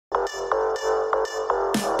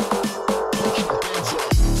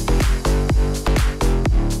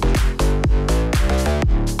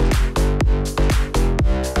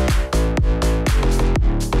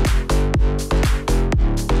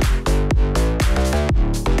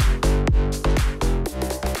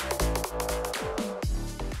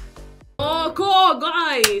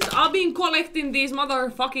I've been collecting these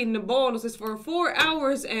motherfucking bonuses for 4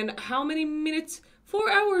 hours and how many minutes?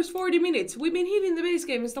 4 hours, 40 minutes. We've been hitting the base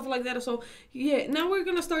game and stuff like that. So yeah, now we're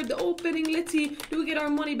gonna start the opening. Let's see, do we get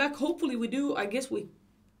our money back? Hopefully we do. I guess we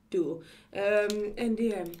do. And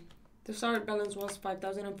yeah, the start balance was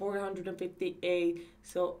 5,458.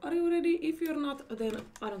 So are you ready? If you're not, then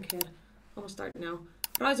I don't care. I'm gonna start now.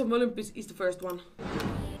 Rise of Olympus is the first one.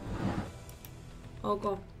 Oh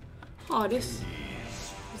god. Oh, this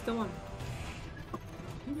is the one.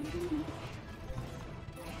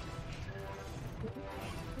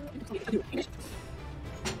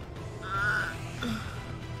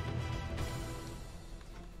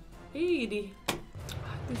 Eighty.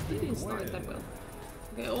 This didn't start that well.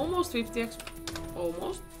 Okay, almost 50x.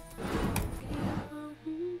 Almost.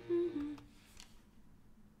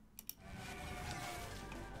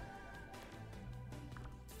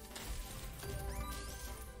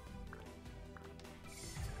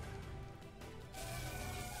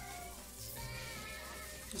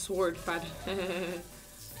 Sword fad.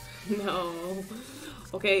 No.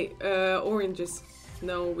 Okay, oranges.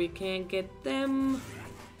 No, we can't get them.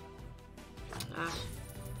 Ah.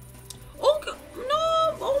 Okay,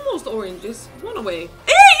 no, almost oranges. One away.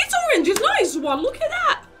 Hey, it's oranges. Nice one. Look at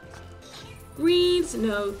that. Greens.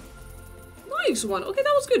 No. Nice one. Okay,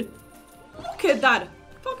 that was good. Look at that.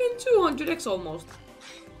 Fucking 200x almost.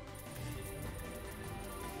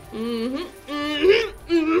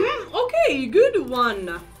 Okay, good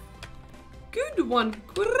one. Good one.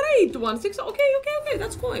 Great one. 6. Okay.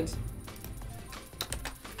 That's coins.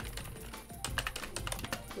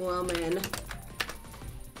 Well, man.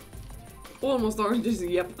 Almost oranges.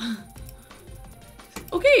 Yep.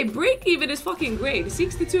 Okay, break even is fucking great.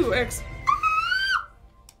 62x.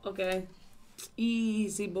 Okay.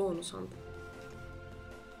 Easy bonus hunt.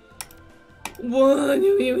 One.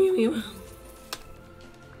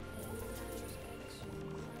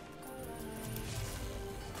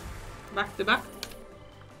 Back to back.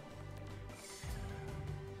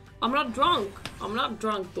 I'm not drunk. I'm not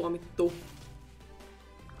drunk, tuomittu.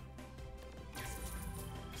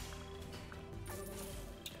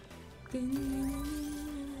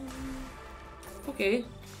 Okay.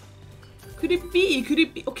 Could it be? Could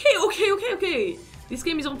it be? Okay. This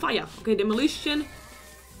game is on fire. Okay, demolition.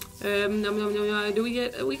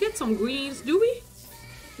 Do we get some greens? Do we?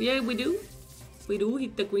 Yeah, we do. We do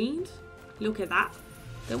hit the greens. Look at that.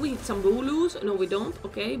 Then we hit some blues. No, we don't.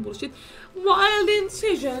 Okay, bullshit. Wild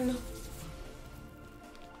incision.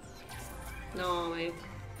 No, mate.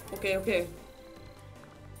 Okay.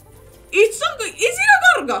 It's so good. Is it a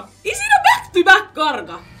garga? Is it a back-to-back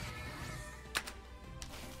garga?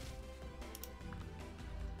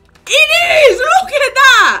 It is! Look at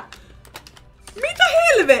that! Mitä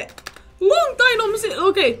helvet? Long time no see.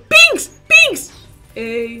 Okay, pinks!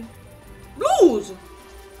 A blues.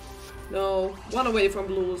 No, one away from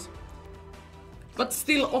blues. But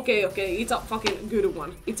still, okay, it's a fucking good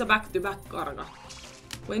one. It's a back-to-back garga.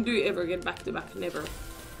 When do you ever get back-to-back? Never.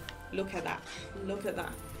 Look at that. Look at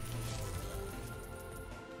that.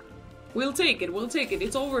 We'll take it.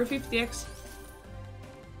 It's over 50x.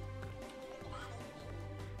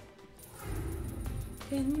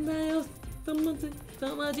 Come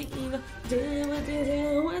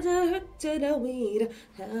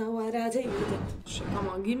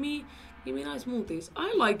on, give me nice smoothies.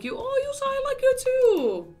 I like you. Oh, Jusa, I like you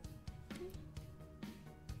too.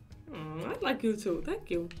 I like you too.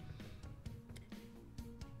 Thank you.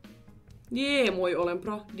 Yeah, moi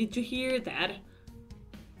Olympro. Did you hear that?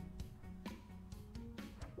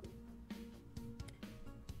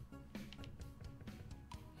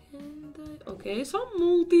 Okay, some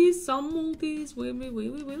multis. We're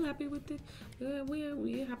happy with it.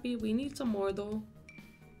 We're happy. We need some more though.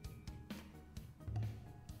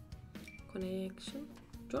 Connection.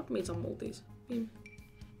 Drop me some multis. Can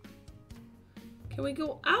we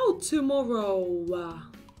go out tomorrow?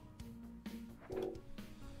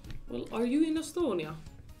 Well, are you in Estonia?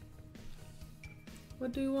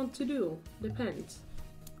 What do you want to do? Depends.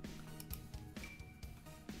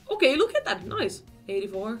 Okay, look at that. Nice.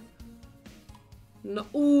 84. No,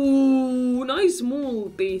 ooh, nice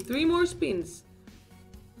multi. 3 more spins.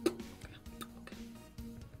 Okay.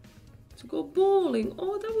 To go bowling.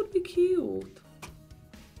 Oh, that would be cute.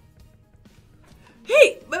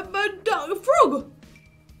 Hey, frog.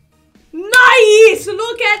 Nice.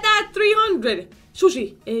 Look at that. 300.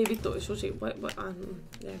 Sushi. Hey, Vittu, sushi.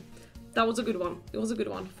 Yeah. That was a good one. It was a good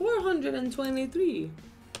one. 423.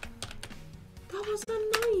 That was a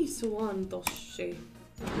nice one, Toshi.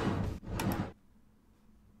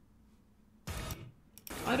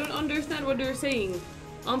 I don't understand what they're saying.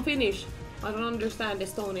 I'm finished. I don't understand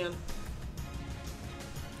Estonian.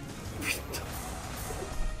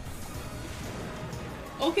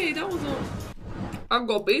 Okay, that was a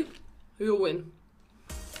copy. You win.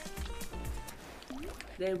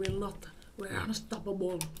 They will not. We're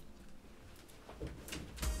unstoppable.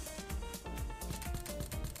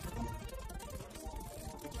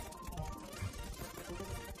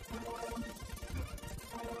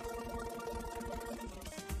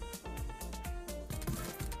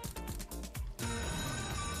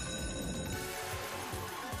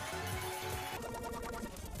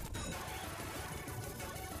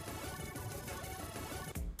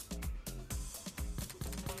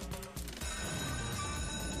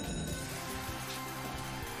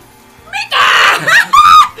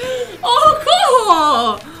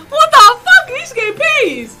 What the fuck? This game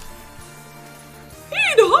pays!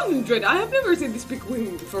 800! I have never seen this big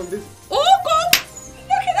win from this. Oh god!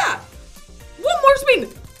 Look at that! One more spin!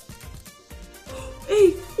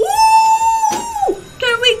 Hey! Ooh!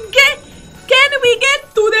 Can we get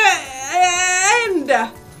to the end?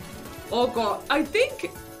 Oh god, I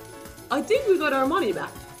think we got our money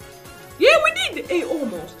back. Yeah, we did! Hey,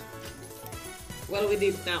 almost. Well, we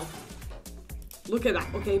did now. Look at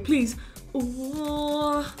that. Okay, please.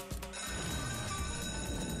 Oh.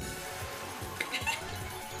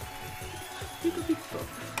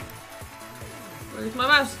 Where's my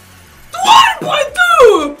mouse?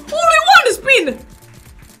 1.2! Only one spin!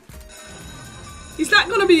 Is that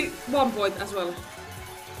gonna be 1 point as well?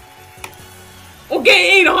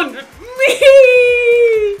 Okay, 800! Me!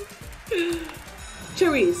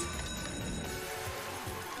 Cherries.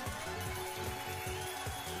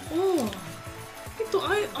 Oh.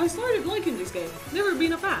 I started liking this game. Never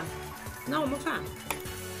been a fan. Now I'm a fan.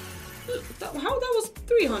 How that was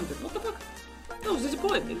 300? What the fuck? That was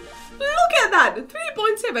disappointing. Look at that!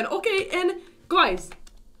 3.7. Okay, and guys,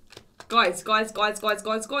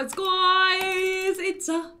 it's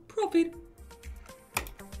a profit.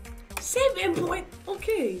 7 point.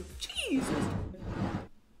 Okay, Jesus.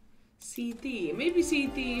 CT, maybe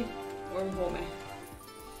CT or home.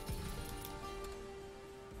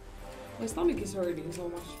 My stomach is hurting so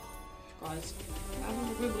much, guys. I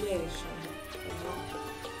have a revelation.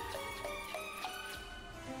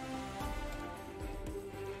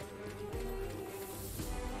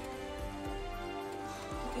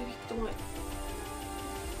 Okay, vittu moi.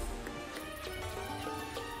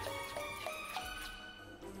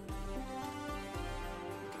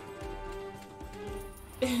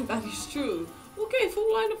 That is true. Okay,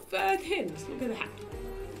 full line of 10s. Look at that.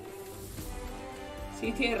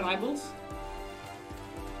 CT rivals.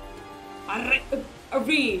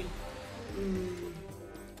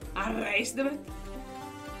 Arrestament.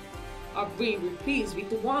 Repeats with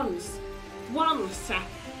the ones. No.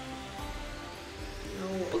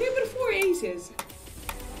 Okay, but 4 aces.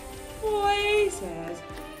 4 aces.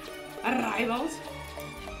 Rivals.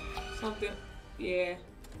 Something. Yeah.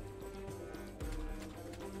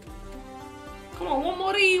 Come on, one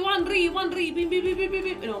more one re.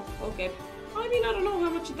 Beep. No, okay. I mean, I don't know how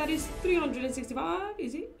much that is. 365,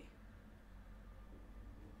 is it?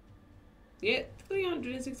 Yeah,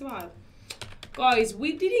 365. Guys,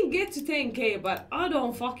 we didn't get to 10k, but I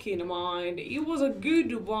don't fucking mind. It was a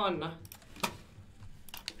good one.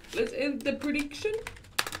 Let's end the prediction.